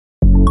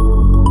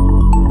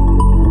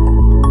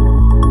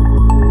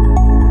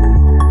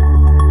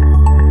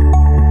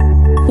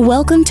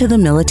Welcome to the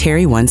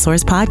Military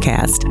OneSource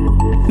podcast.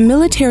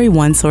 Military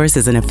OneSource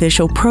is an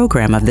official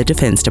program of the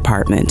Defense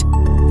Department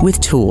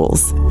with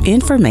tools,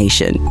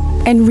 information,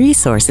 and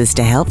resources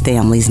to help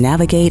families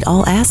navigate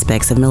all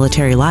aspects of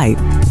military life.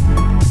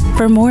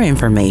 For more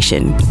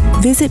information,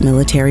 visit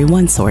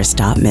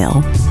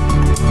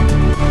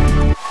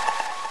militaryonesource.mil.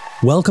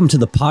 Welcome to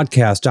the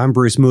podcast. I'm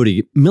Bruce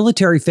Moody.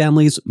 Military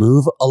families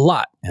move a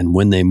lot, and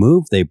when they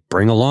move, they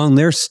bring along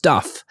their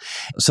stuff.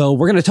 So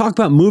we're going to talk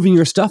about moving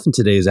your stuff in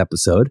today's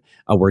episode.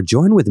 We're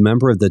joined with a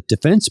member of the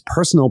Defense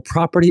Personal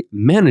Property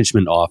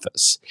Management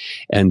Office,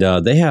 and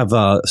they have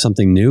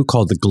something new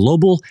called the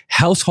Global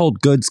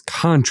Household Goods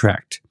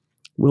Contract.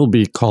 We'll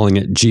be calling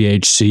it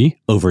GHC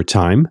over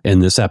time in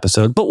this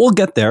episode, but we'll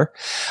get there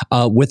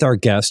with our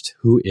guest,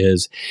 who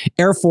is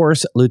Air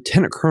Force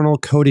Lieutenant Colonel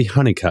Cody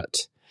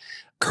Honeycutt.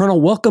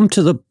 Colonel, welcome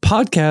to the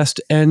podcast.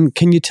 And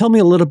can you tell me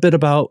a little bit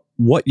about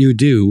what you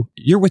do?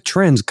 You're with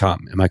Transcom,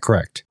 am I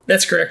correct?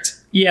 That's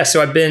correct. Yeah,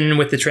 so I've been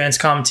with the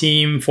Transcom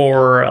team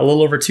for a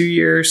little over 2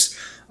 years.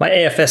 My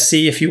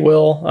AFSC, if you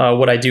will,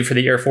 what I do for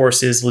the Air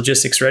Force is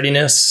logistics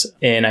readiness.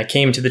 And I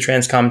came to the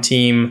Transcom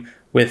team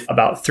with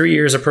about 3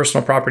 years of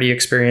personal property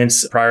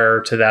experience.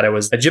 Prior to that, I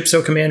was a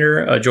GPSO commander,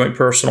 a Joint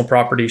Personal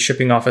Property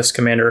Shipping Office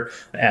commander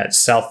at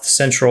South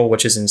Central,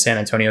 which is in San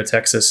Antonio,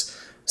 Texas.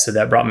 So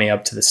that brought me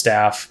up to the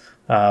staff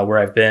where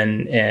I've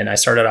been. And I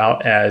started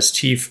out as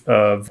Chief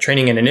of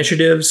Training and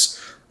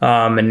Initiatives.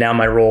 And now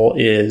my role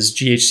is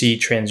GHC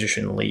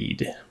Transition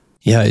Lead.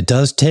 Yeah, it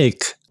does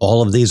take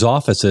all of these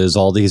offices,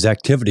 all these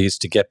activities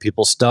to get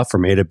people's stuff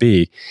from A to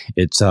B.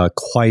 It's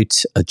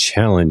quite a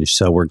challenge.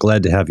 So we're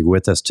glad to have you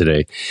with us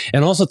today.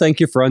 And also thank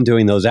you for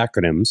undoing those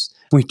acronyms.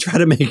 We try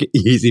to make it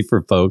easy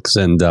for folks,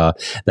 and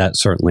that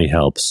certainly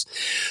helps.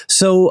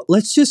 So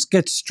let's just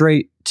get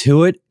straight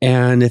to it.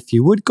 And if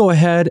you would go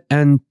ahead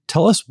and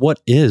tell us, what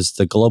is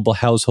the Global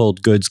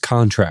Household Goods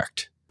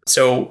Contract?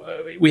 So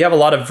we have a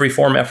lot of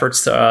reform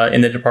efforts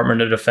in the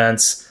Department of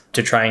Defense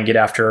to try and get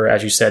after,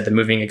 as you said, the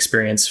moving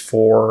experience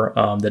for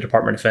the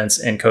Department of Defense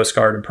and Coast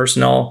Guard and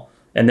personnel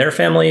and their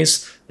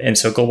families. And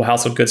so Global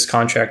Household Goods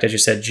Contract, as you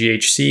said,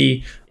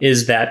 GHC,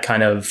 is that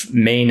kind of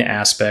main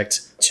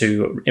aspect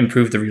to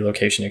improve the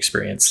relocation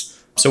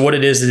experience. So what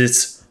it is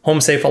it's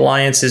Home Safe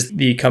Alliance is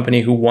the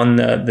company who won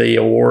the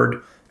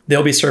award.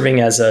 They'll be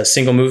serving as a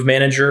single move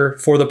manager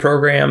for the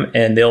program,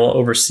 and they'll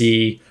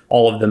oversee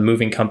all of the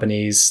moving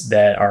companies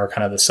that are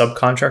kind of the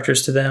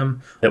subcontractors to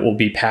them that will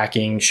be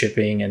packing,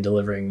 shipping, and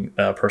delivering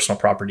personal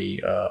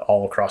property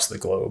all across the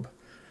globe.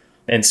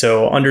 And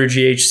so under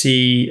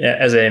GHC,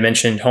 as I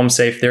mentioned, Home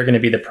Safe, they're going to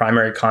be the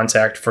primary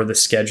contact for the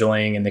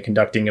scheduling and the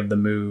conducting of the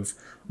move.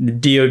 The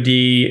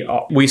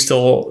DoD, we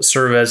still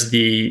serve as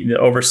the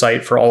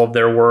oversight for all of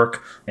their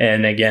work.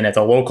 And again, at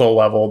the local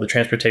level, the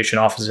transportation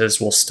offices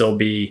will still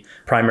be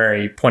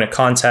primary point of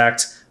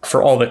contact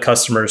for all the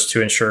customers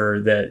to ensure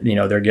that, you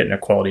know, they're getting a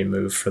quality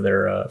move for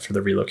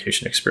the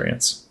relocation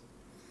experience.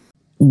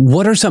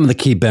 What are some of the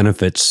key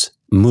benefits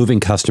moving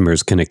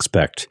customers can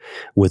expect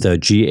with a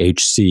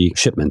GHC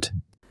shipment?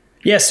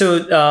 Yeah, so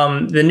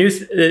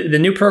the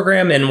new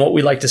program, and what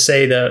we like to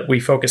say that we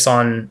focus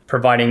on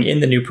providing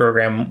in the new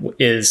program,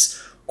 is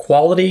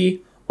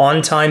quality,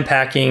 on-time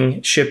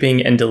packing,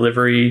 shipping, and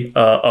delivery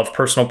of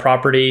personal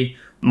property,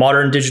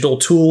 modern digital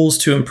tools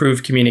to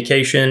improve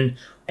communication,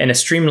 and a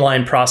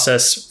streamlined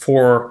process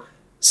for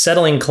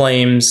settling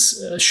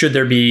claims should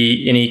there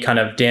be any kind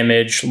of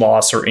damage,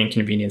 loss, or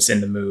inconvenience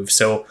in the move.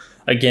 So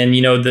again,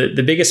 you know,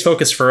 the biggest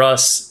focus for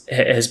us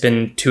has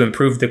been to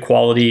improve the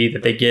quality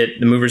that they get,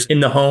 the movers in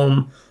the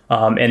home,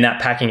 and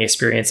that packing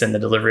experience and the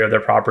delivery of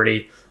their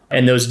property.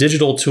 And those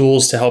digital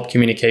tools to help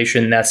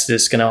communication, that's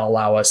just going to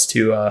allow us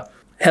to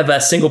have a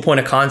single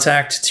point of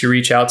contact to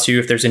reach out to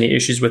if there's any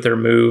issues with their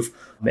move.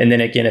 And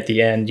then again, at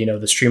the end, you know,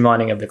 the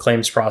streamlining of the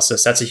claims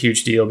process, that's a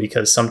huge deal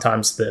because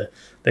sometimes the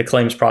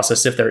claims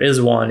process, if there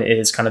is one,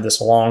 is kind of this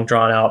long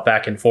drawn out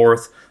back and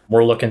forth.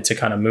 We're looking to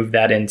kind of move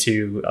that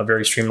into a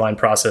very streamlined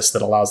process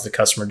that allows the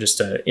customer just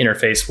to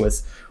interface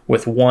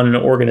with one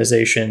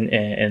organization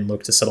and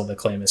look to settle the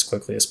claim as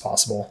quickly as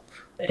possible.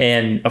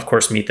 And of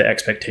course, meet the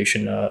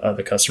expectation of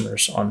the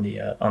customers on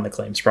the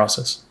claims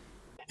process.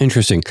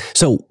 Interesting.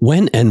 So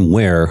when and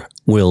where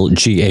will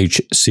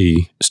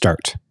GHC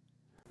start?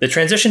 The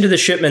transition to the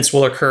shipments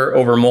will occur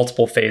over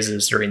multiple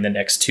phases during the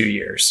next 2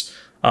 years.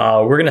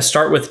 We're going to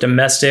start with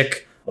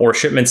domestic or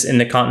shipments in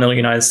the continental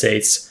United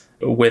States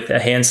with a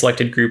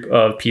hand-selected group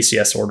of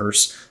PCS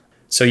orders.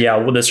 So yeah,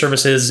 well, the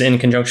services in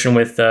conjunction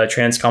with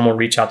Transcom will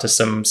reach out to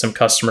some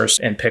customers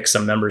and pick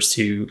some members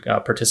to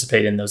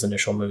participate in those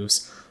initial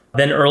moves.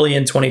 Then early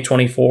in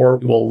 2024,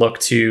 we'll look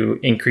to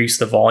increase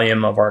the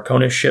volume of our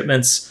CONUS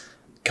shipments.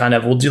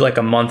 We'll do like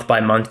a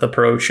month-by-month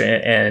approach,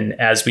 and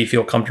as we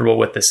feel comfortable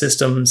with the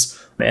systems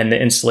and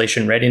the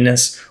installation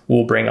readiness,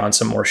 we'll bring on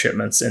some more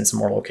shipments in some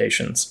more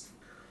locations.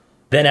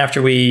 Then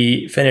after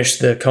we finish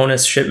the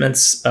CONUS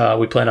shipments,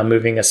 we plan on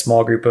moving a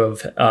small group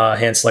of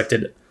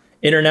hand-selected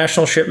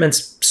international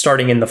shipments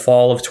starting in the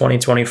fall of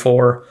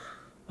 2024,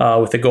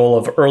 with the goal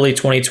of early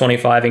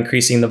 2025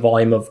 increasing the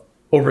volume of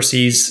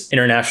overseas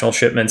international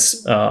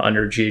shipments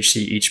under GHC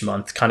each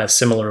month, kind of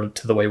similar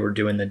to the way we're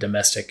doing the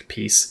domestic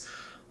piece.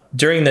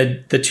 During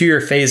the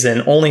 2-year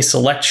phase-in, only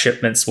select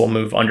shipments will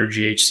move under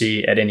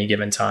GHC at any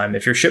given time.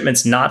 If your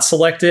shipment's not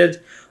selected,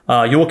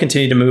 you will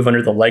continue to move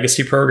under the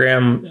legacy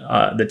program,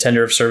 the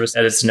tender of service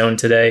as it's known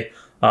today,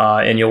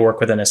 and you'll work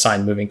with an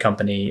assigned moving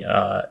company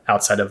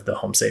outside of the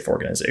HomeSafe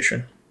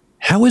organization.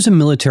 How is a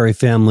military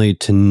family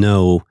to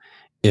know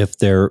if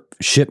their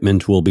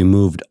shipment will be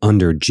moved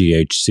under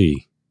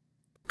GHC?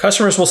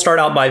 Customers will start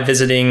out by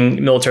visiting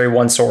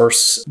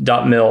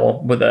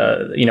militaryOneSource.mil with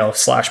a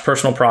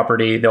 /personal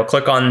property. They'll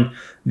click on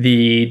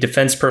the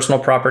Defense Personal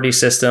Property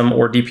System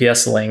or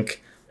DPS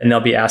link, and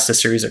they'll be asked a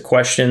series of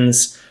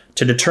questions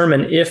to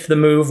determine if the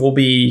move will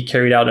be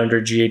carried out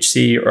under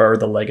GHC or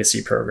the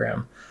legacy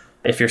program.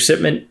 If your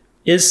shipment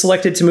is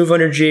selected to move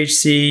under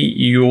GHC,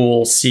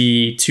 you'll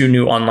see 2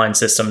 new online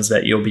systems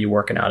that you'll be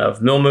working out of: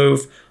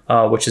 MillMove,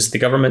 which is the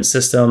government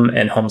system,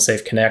 and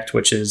HomeSafe Connect,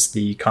 which is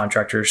the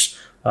contractor's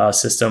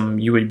system.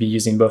 You would be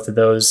using both of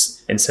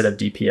those instead of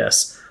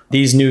DPS.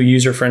 These new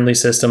user-friendly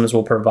systems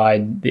will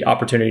provide the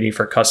opportunity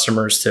for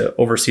customers to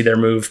oversee their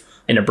move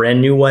in a brand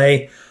new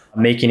way,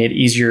 making it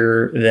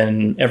easier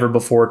than ever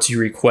before to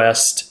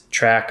request,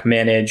 track,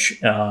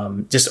 manage,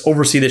 just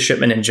oversee the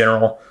shipment in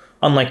general.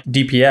 Unlike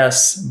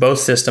DPS, both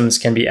systems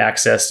can be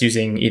accessed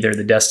using either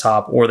the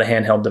desktop or the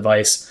handheld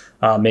device,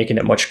 making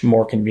it much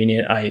more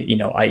convenient.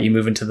 i.e.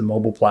 moving to the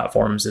mobile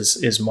platforms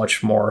is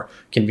much more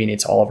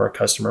convenient to all of our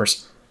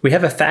customers. We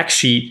have a fact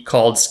sheet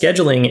called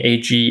Scheduling a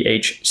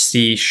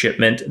GHC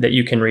Shipment that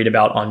you can read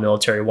about on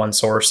Military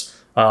OneSource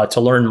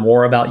to learn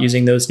more about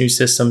using those new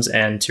systems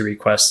and to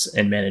request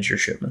and manage your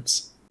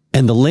shipments.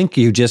 And the link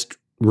you just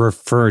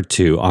referred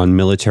to on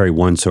Military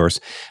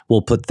OneSource,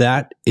 we'll put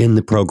that in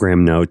the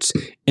program notes.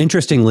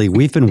 Interestingly,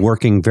 we've been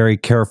working very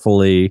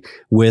carefully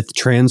with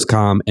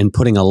Transcom and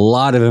putting a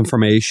lot of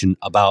information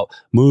about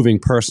moving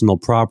personal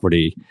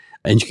property.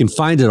 And you can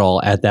find it all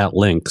at that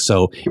link.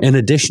 So in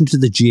addition to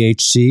the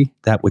GHC,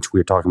 that which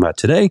we're talking about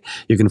today,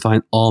 you can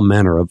find all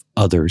manner of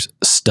other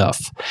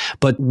stuff.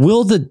 But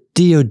will the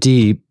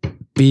DoD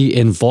be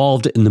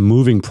involved in the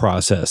moving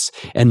process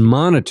and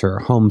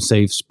monitor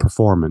HomeSafe's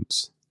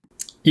performance?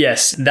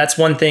 Yes, that's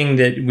one thing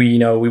that we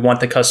want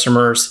the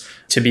customers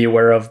to be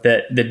aware of,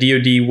 that the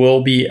DoD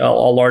will be a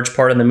large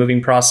part in the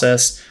moving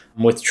process,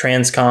 with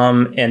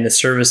Transcom and the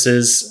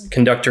services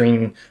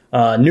conducting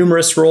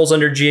numerous roles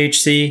under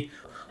GHC.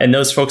 And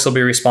those folks will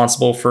be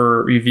responsible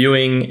for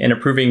reviewing and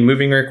approving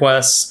moving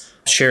requests,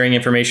 sharing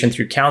information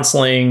through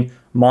counseling,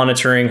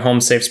 monitoring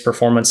HomeSafe's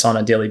performance on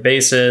a daily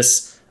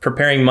basis,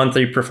 preparing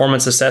monthly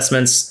performance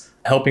assessments,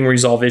 helping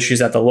resolve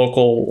issues at the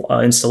local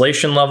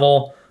installation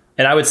level.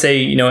 And I would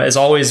say, as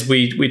always,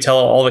 we tell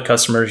all the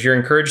customers, you're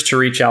encouraged to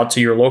reach out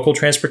to your local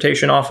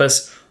transportation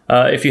office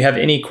if you have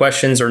any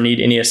questions or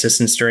need any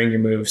assistance during your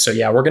move. So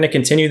yeah, we're going to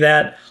continue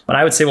that. But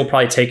I would say we'll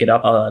probably take it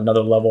up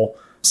another level.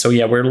 So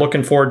yeah, we're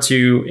looking forward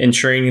to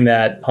ensuring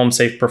that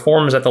HomeSafe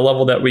performs at the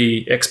level that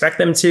we expect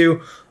them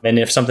to. And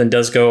if something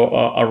does go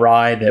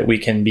awry, that we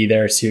can be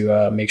there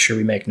to make sure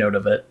we make note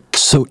of it.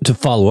 So to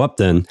follow up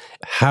then,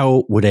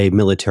 how would a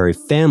military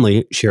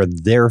family share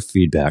their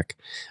feedback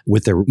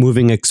with their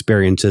moving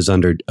experiences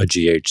under a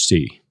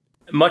GHC?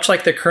 Much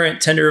like the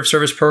current tender of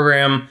service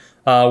program,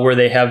 where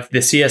they have the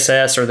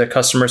CSS or the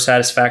customer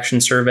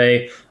satisfaction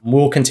survey,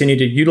 we'll continue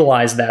to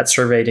utilize that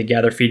survey to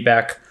gather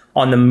feedback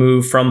on the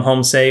move from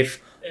HomeSafe,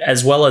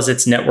 as well as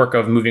its network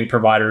of moving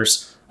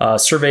providers.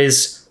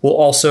 Surveys will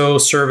also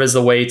serve as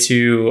a way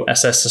to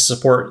assess the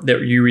support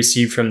that you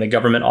receive from the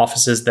government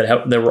offices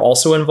that were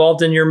also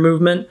involved in your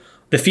movement.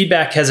 The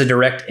feedback has a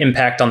direct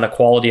impact on the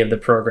quality of the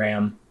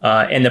program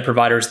and the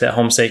providers that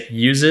HomeSafe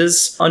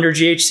uses under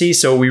GHC.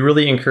 So we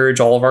really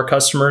encourage all of our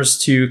customers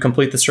to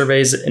complete the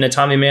surveys in a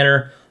timely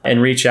manner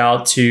and reach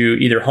out to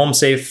either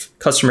HomeSafe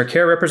customer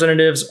care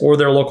representatives or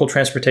their local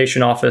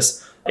transportation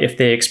office if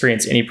they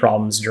experience any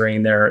problems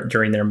during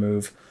their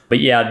move. But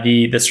yeah,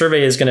 the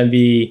survey is going to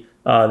be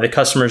the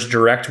customer's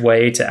direct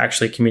way to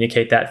actually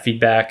communicate that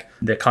feedback.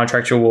 The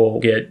contractor will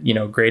get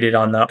graded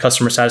on the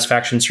customer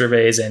satisfaction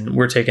surveys, and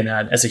we're taking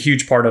that as a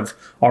huge part of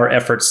our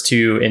efforts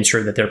to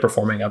ensure that they're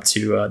performing up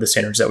to the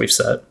standards that we've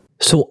set.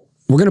 So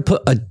we're going to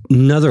put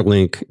another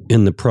link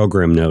in the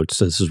program notes.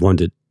 This is one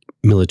to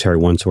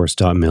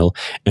militaryOneSource.mil,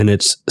 and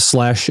it's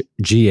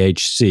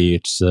 /GHC.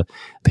 It's the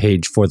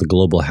page for the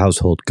Global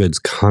Household Goods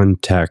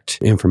Contact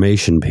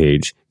Information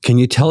page. Can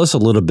you tell us a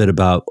little bit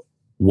about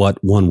what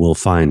one will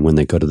find when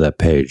they go to that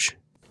page?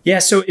 Yeah,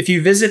 so if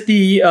you visit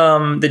the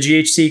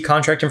GHC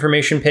contract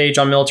information page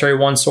on Military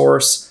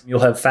OneSource, you'll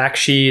have fact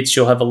sheets,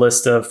 you'll have a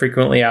list of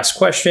frequently asked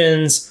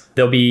questions.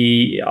 There'll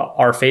be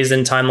our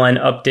phase-in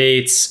timeline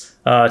updates,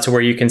 to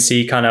where you can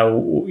see kind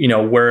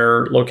of,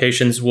 where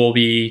locations will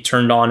be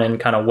turned on and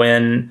kind of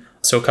when,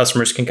 so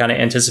customers can kind of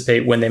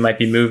anticipate when they might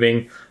be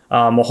moving.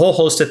 A whole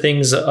host of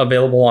things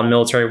available on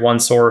Military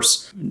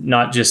OneSource,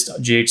 not just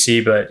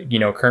GHC, but,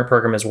 current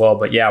program as well.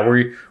 But yeah,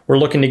 we're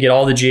looking to get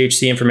all the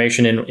GHC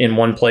information in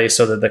one place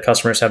so that the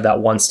customers have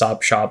that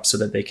one-stop shop so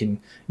that they can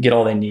get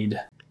all they need.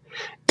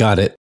 Got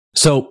it.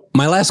 So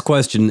my last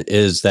question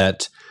is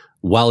that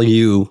while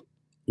you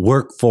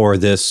work for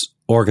this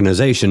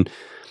organization,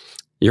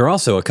 you're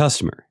also a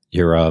customer.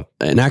 You're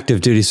an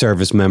active duty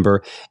service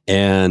member.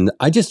 And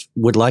I just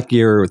would like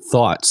your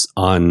thoughts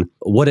on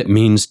what it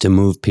means to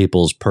move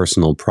people's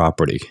personal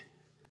property.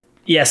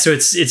 Yeah, so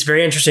it's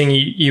very interesting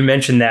you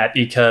mentioned that,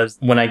 because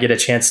when I get a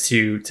chance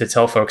to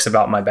tell folks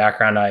about my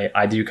background,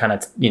 I do kind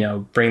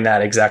of bring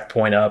that exact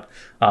point up.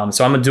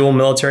 So I'm a dual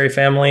military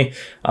family.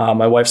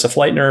 My wife's a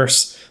flight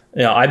nurse.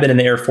 I've been in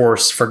the Air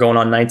Force for going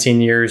on 19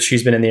 years.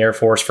 She's been in the Air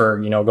Force for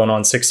going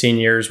on 16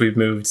 years. We've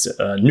moved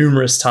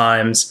numerous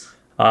times.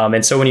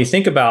 And so when you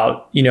think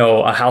about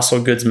a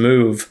household goods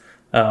move,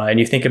 and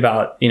you think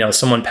about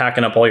someone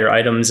packing up all your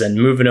items and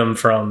moving them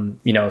from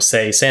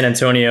say San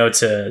Antonio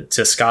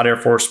to Scott Air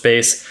Force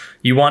Base,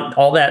 you want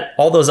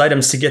all those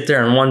items to get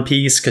there in one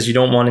piece, because you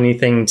don't want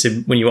anything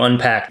to, when you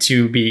unpack,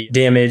 to be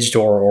damaged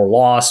or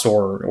lost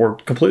or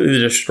completely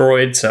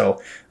destroyed.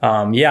 So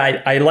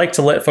I like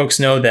to let folks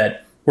know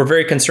that we're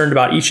very concerned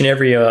about each and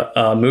every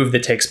move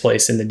that takes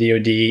place in the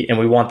DoD, and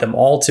we want them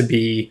all to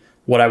be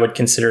what I would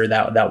consider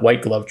that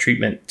white glove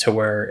treatment, to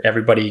where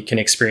everybody can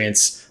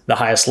experience the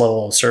highest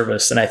level of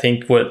service. And I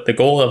think what the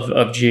goal of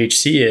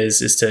GHC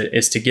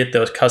is to get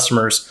those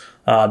customers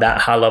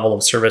that high level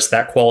of service,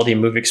 that quality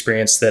move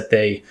experience that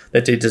they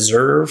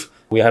deserve.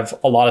 We have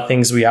a lot of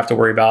things we have to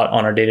worry about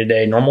on our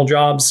day-to-day normal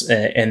jobs,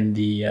 and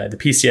the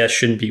PCS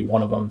shouldn't be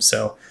one of them.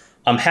 So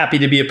I'm happy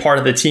to be a part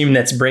of the team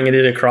that's bringing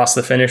it across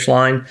the finish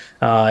line.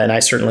 And I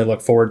certainly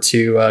look forward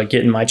to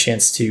getting my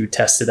chance to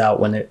test it out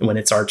when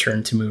it's our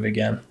turn to move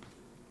again.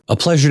 A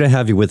pleasure to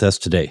have you with us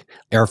today.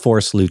 Air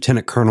Force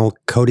Lieutenant Colonel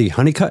Cody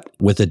Honeycutt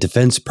with the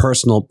Defense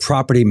Personal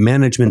Property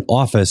Management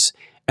Office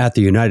at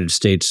the United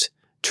States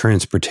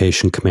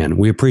Transportation Command.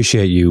 We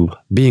appreciate you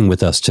being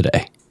with us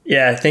today.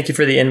 Yeah, thank you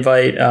for the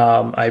invite.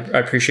 I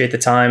appreciate the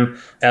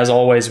time. As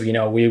always,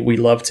 we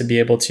love to be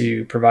able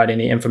to provide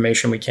any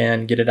information we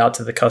can, get it out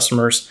to the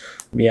customers.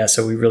 Yeah,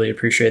 so we really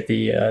appreciate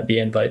the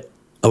invite.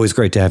 Always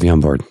great to have you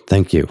on board.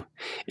 Thank you.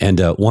 And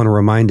want to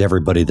remind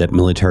everybody that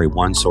Military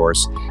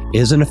OneSource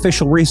is an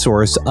official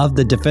resource of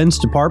the Defense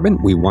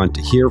Department. We want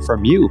to hear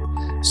from you.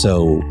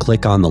 So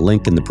click on the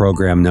link in the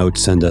program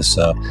notes, send us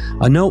a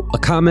note, a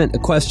comment, a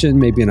question,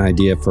 maybe an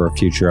idea for a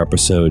future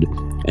episode.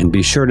 And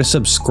be sure to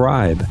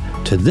subscribe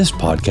to this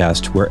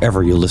podcast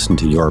wherever you listen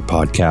to your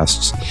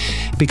podcasts,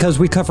 because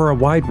we cover a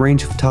wide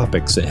range of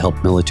topics that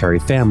help military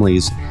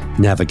families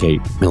navigate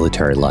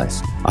military life.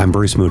 I'm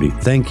Bruce Moody.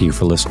 Thank you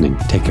for listening.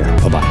 Take care.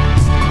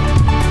 Bye-bye.